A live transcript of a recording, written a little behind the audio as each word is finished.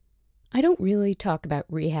I don't really talk about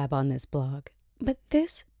rehab on this blog, but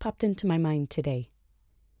this popped into my mind today.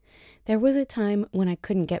 There was a time when I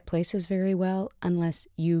couldn't get places very well unless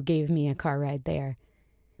you gave me a car ride there.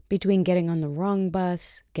 Between getting on the wrong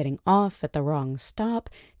bus, getting off at the wrong stop,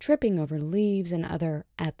 tripping over leaves and other,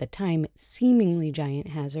 at the time, seemingly giant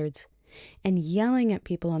hazards, and yelling at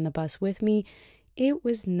people on the bus with me, it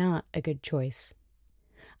was not a good choice.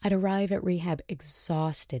 I'd arrive at rehab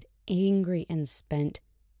exhausted, angry, and spent.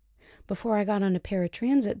 Before I got on a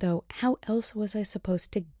paratransit, though, how else was I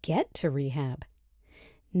supposed to get to rehab?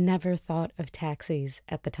 Never thought of taxis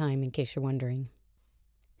at the time, in case you're wondering.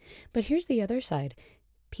 But here's the other side.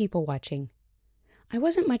 People watching. I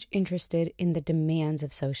wasn't much interested in the demands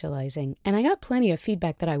of socializing, and I got plenty of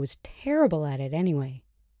feedback that I was terrible at it anyway.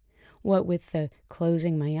 What with the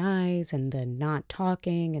closing my eyes and the not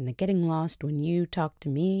talking and the getting lost when you talk to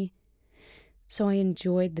me. So I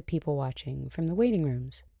enjoyed the people watching from the waiting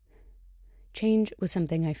rooms. Change was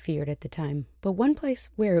something I feared at the time, but one place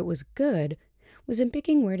where it was good was in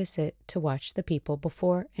picking where to sit to watch the people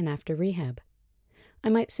before and after rehab. I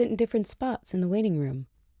might sit in different spots in the waiting room.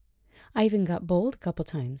 I even got bold a couple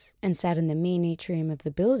times and sat in the main atrium of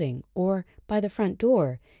the building or by the front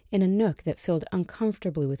door in a nook that filled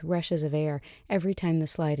uncomfortably with rushes of air every time the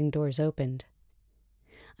sliding doors opened.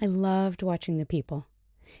 I loved watching the people.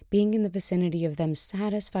 Being in the vicinity of them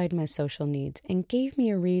satisfied my social needs and gave me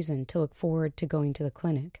a reason to look forward to going to the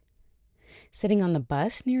clinic. Sitting on the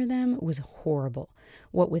bus near them was horrible,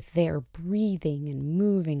 what with their breathing and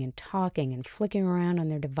moving and talking and flicking around on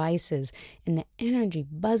their devices and the energy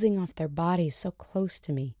buzzing off their bodies so close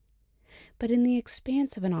to me. But in the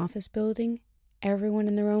expanse of an office building, everyone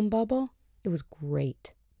in their own bubble, it was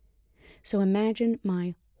great. So imagine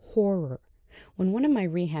my horror when one of my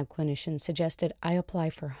rehab clinicians suggested I apply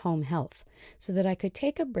for home health so that I could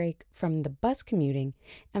take a break from the bus commuting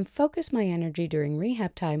and focus my energy during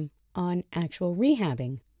rehab time on actual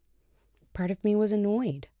rehabbing. Part of me was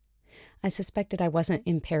annoyed. I suspected I wasn't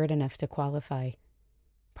impaired enough to qualify.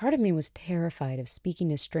 Part of me was terrified of speaking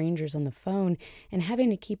to strangers on the phone and having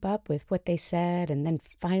to keep up with what they said and then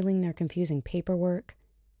filing their confusing paperwork.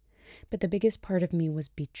 But the biggest part of me was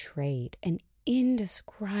betrayed and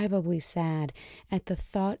indescribably sad at the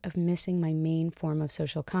thought of missing my main form of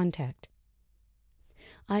social contact.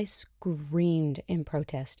 I screamed in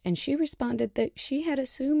protest, and she responded that she had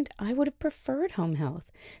assumed I would have preferred home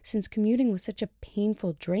health, since commuting was such a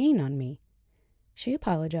painful drain on me. She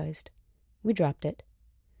apologized. We dropped it.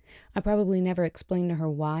 I probably never explained to her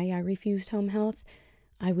why I refused home health.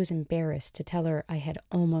 I was embarrassed to tell her I had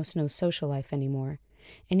almost no social life anymore,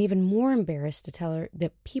 and even more embarrassed to tell her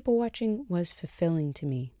that people watching was fulfilling to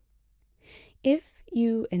me. If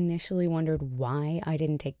you initially wondered why I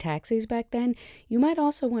didn't take taxis back then, you might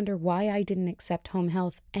also wonder why I didn't accept home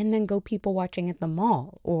health and then go people watching at the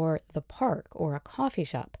mall or the park or a coffee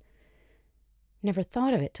shop. Never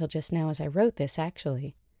thought of it till just now as I wrote this,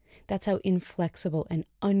 actually. That's how inflexible and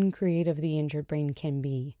uncreative the injured brain can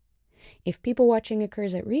be. If people watching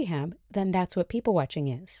occurs at rehab, then that's what people watching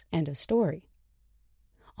is, and a story.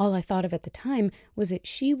 All I thought of at the time was that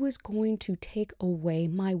she was going to take away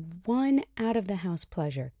my one out-of-the-house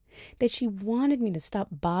pleasure, that she wanted me to stop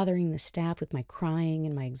bothering the staff with my crying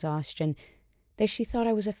and my exhaustion, that she thought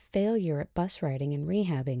I was a failure at bus riding and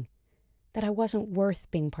rehabbing, that I wasn't worth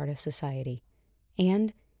being part of society,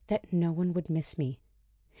 and that no one would miss me.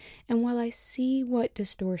 And while I see what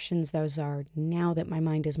distortions those are now that my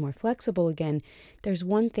mind is more flexible again, there's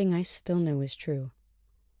one thing I still know is true.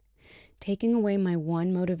 Taking away my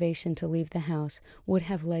one motivation to leave the house would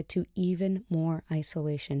have led to even more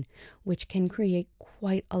isolation, which can create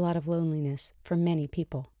quite a lot of loneliness for many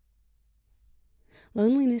people.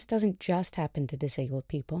 Loneliness doesn't just happen to disabled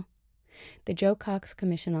people. The Jo Cox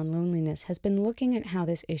Commission on Loneliness has been looking at how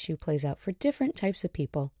this issue plays out for different types of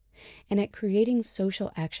people and at creating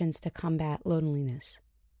social actions to combat loneliness.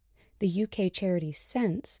 The UK charity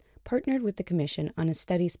Sense partnered with the Commission on a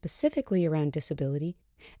study specifically around disability,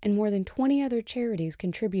 and more than 20 other charities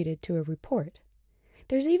contributed to a report.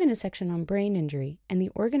 There's even a section on brain injury and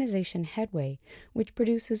the organization Headway, which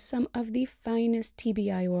produces some of the finest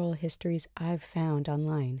TBI oral histories I've found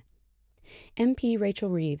online. MP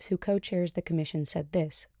Rachel Reeves, who co-chairs the commission, said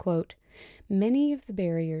this, quote, "Many of the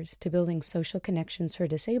barriers to building social connections for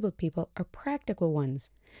disabled people are practical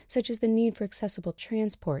ones, such as the need for accessible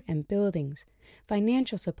transport and buildings,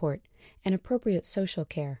 financial support, and appropriate social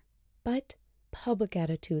care. But public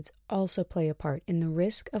attitudes also play a part in the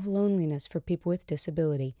risk of loneliness for people with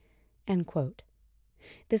disability." End quote.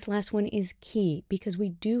 This last one is key because we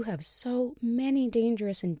do have so many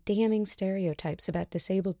dangerous and damning stereotypes about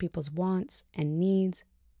disabled people's wants and needs.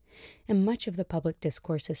 and much of the public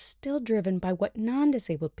discourse is still driven by what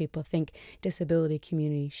non-disabled people think disability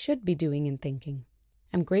community should be doing and thinking.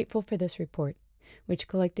 I'm grateful for this report, which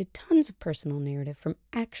collected tons of personal narrative from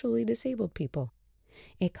actually disabled people.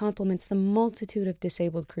 It complements the multitude of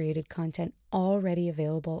disabled-created content already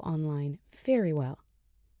available online very well.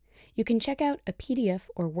 You can check out a PDF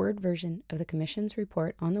or Word version of the Commission's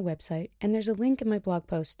report on the website, and there's a link in my blog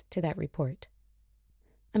post to that report.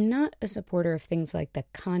 I'm not a supporter of things like the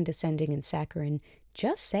condescending and saccharine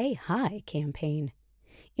 "just say hi" campaign.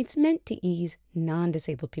 It's meant to ease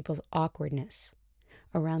non-disabled people's awkwardness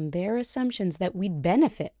around their assumptions that we'd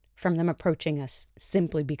benefit from them approaching us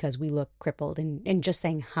simply because we look crippled and just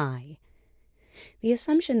saying hi. The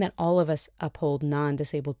assumption that all of us uphold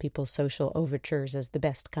non-disabled people's social overtures as the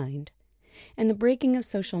best kind, and the breaking of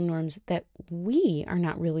social norms that we are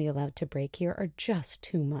not really allowed to break here are just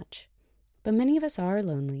too much. But many of us are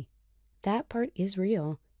lonely. That part is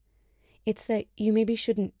real. It's that you maybe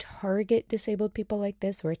shouldn't target disabled people like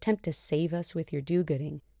this or attempt to save us with your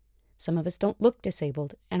do-gooding. Some of us don't look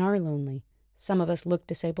disabled and are lonely. Some of us look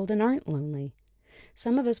disabled and aren't lonely.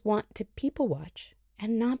 Some of us want to people watch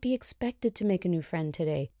and not be expected to make a new friend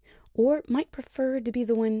today, or might prefer to be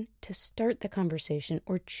the one to start the conversation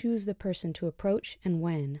or choose the person to approach and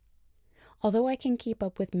when. Although I can keep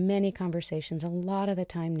up with many conversations a lot of the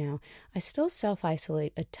time now, I still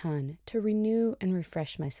self-isolate a ton to renew and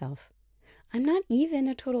refresh myself. I'm not even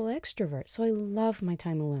a total extrovert, so I love my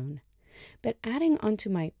time alone. But adding onto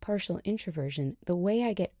my partial introversion, the way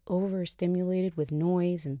I get overstimulated with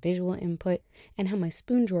noise and visual input, and how my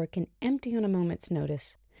spoon drawer can empty on a moment's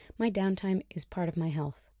notice, my downtime is part of my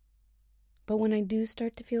health. But when I do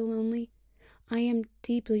start to feel lonely, I am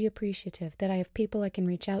deeply appreciative that I have people I can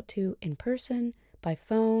reach out to in person, by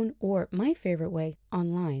phone, or my favorite way,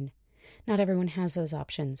 online. Not everyone has those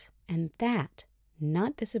options, and that,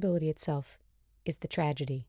 not disability itself, is the tragedy.